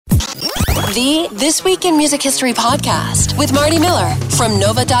The This Week in Music History podcast with Marty Miller from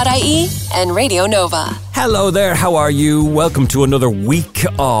Nova.ie and Radio Nova. Hello there, how are you? Welcome to another week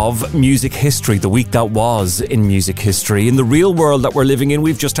of music history, the week that was in music history. In the real world that we're living in,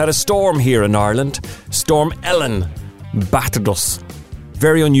 we've just had a storm here in Ireland. Storm Ellen battered us.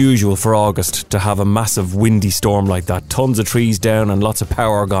 Very unusual for August to have a massive windy storm like that. Tons of trees down and lots of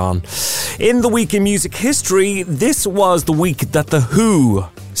power gone. In the week in music history, this was the week that The Who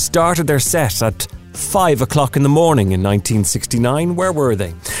started their set at 5 o'clock in the morning in 1969. Where were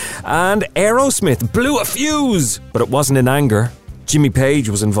they? And Aerosmith blew a fuse, but it wasn't in anger. Jimmy Page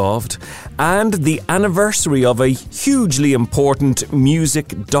was involved. And the anniversary of a hugely important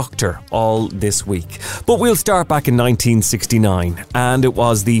music doctor all this week. But we'll start back in 1969. And it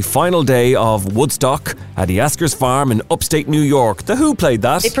was the final day of Woodstock at the Asker's Farm in upstate New York. The Who played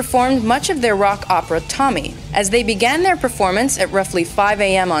that. They performed much of their rock opera, Tommy. As they began their performance at roughly 5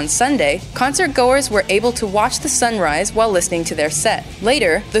 a.m. on Sunday, concert-goers were able to watch the sunrise while listening to their set.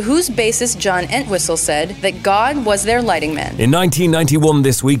 Later, The Who's bassist John Entwistle said that God was their lighting man. In 1991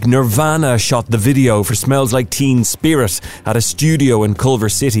 this week, Nirvana shot the video for Smells Like Teen Spirit at a studio in Culver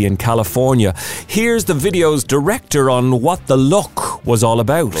City in California. Here's the video's director on what the look was all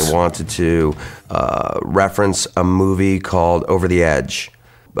about. They wanted to reference a movie called Over the Edge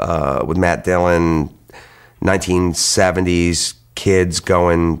with Matt Dillon, 1970s kids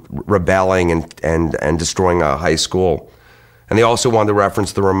rebelling and destroying a high school. And they also wanted to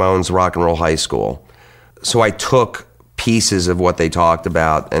reference the Ramones' Rock and Roll High School. So I took pieces of what they talked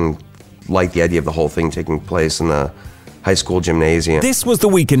about and liked the idea of the whole thing taking place in the high school gymnasium. This was the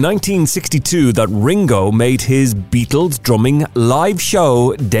week in 1962 that Ringo made his Beatles drumming live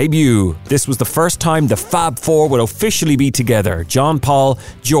show debut. This was the first time the Fab Four would officially be together. John, Paul,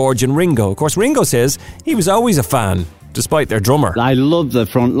 George and Ringo. Of course, Ringo says he was always a fan, despite their drummer. I loved the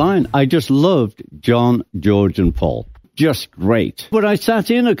front line. I just loved John, George and Paul. Just great. But I sat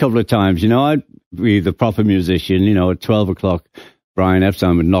in a couple of times, I'd be the proper musician, at 12 o'clock, Brian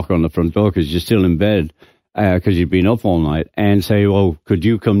Epstein would knock on the front door because you're still in bed because you've been up all night and say, oh, could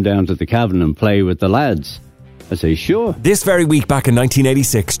you come down to the cavern and play with the lads? I say, sure. This very week back in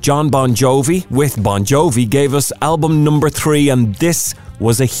 1986, John Bon Jovi with Bon Jovi gave us album number 3 and this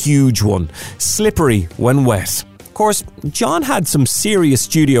was a huge one, Slippery When Wet. Of course, John had some serious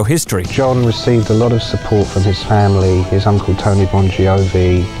studio history. John received a lot of support from his family, his uncle Tony Bon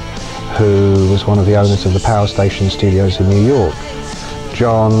Jovi, who was one of the owners of the Power Station Studios in New York.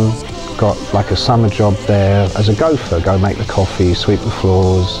 John got like a summer job there as a gopher, go make the coffee, sweep the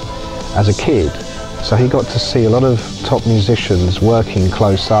floors, as a kid. So he got to see a lot of top musicians working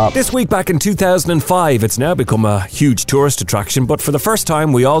close up. This week back in 2005, it's now become a huge tourist attraction, but for the first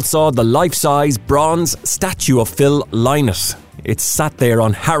time we all saw the life-size bronze statue of Phil Lynott. It's sat there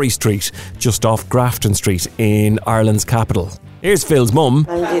on Harry Street, just off Grafton Street in Ireland's capital. Here's Phil's mum.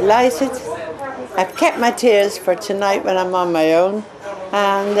 I'm delighted. I've kept my tears for tonight when I'm on my own.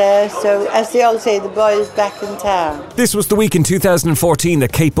 And so, as they all say, the boy is back in town. This was the week in 2014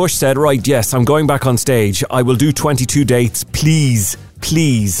 that Kate Bush said, right, yes, I'm going back on stage. I will do 22 dates. Please,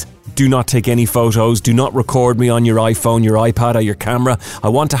 please, do not take any photos. Do not record me on your iPhone, your iPad or your camera. I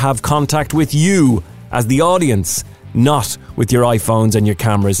want to have contact with you as the audience, not with your iPhones and your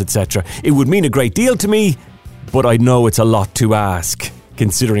cameras, etc. It would mean a great deal to me, but I know it's a lot to ask,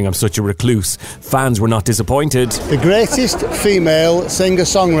 considering I'm such a recluse. Fans were not disappointed. The greatest female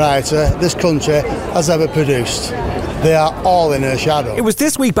singer-songwriter this country has ever produced. They are all in her shadow. It was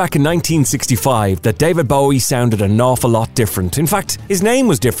this week back in 1965 that David Bowie sounded an awful lot different. In fact, his name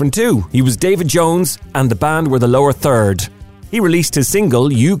was different too. He was David Jones and the band were the Lower Third. He released his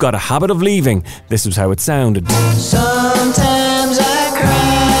single, You Got a Habit of Leaving. This was how it sounded. Sometimes I cry.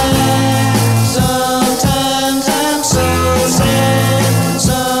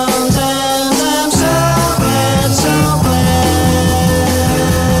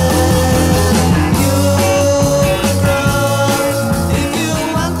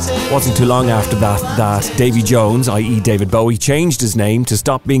 Wasn't too long after that Davy Jones, i.e. David Bowie, changed his name to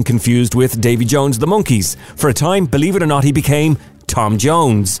stop being confused with Davy Jones the Monkees. For a time, believe it or not, he became Tom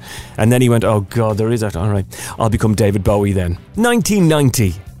Jones. And then he went, oh God, there is that. All right, I'll become David Bowie then.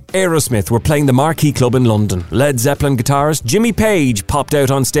 1990. Aerosmith were playing the Marquee Club in London. Led Zeppelin guitarist Jimmy Page popped out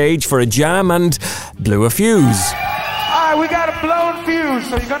on stage for a jam and blew a fuse. All right, we got a blown fuse,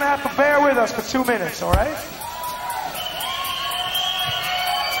 so you're going to have to bear with us for 2 minutes, all right?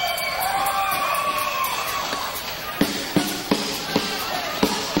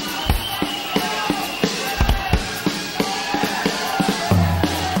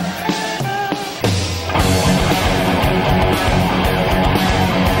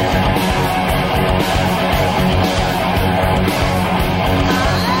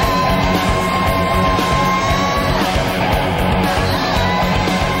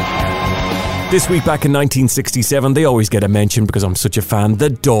 This week back in 1967, they always get a mention because I'm such a fan. The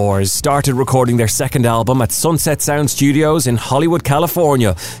Doors started recording their second album at Sunset Sound Studios in Hollywood,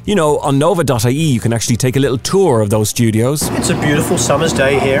 California. You know, on Nova.ie you can actually take a little tour of those studios. It's a beautiful summer's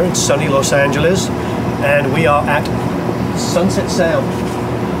day here in sunny Los Angeles, and we are at Sunset Sound,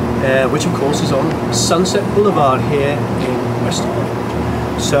 which of course is on Sunset Boulevard here in West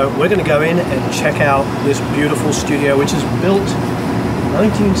Hollywood. So we're going to go in and check out this beautiful studio, which is built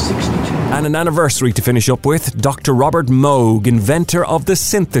 1962. And an anniversary to finish up with. Dr. Robert Moog, inventor of the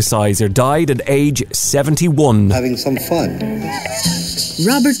synthesizer, died at age 71. Having some fun.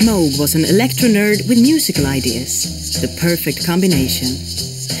 Robert Moog was an electro nerd with musical ideas. The perfect combination.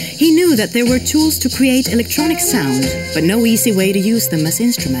 He knew that there were tools to create electronic sound, but no easy way to use them as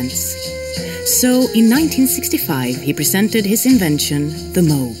instruments. So, in 1965, he presented his invention, the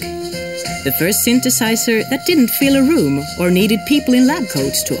Moog. The first synthesizer that didn't fill a room or needed people in lab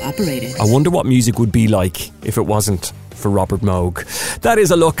coats to operate it. I wonder what music would be like if it wasn't for Robert Moog. That is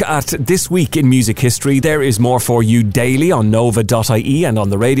a look at this week in music history. There is more for you daily on Nova.ie and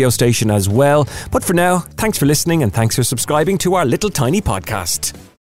on the radio station as well. But for now, thanks for listening and thanks for subscribing to our little tiny podcast.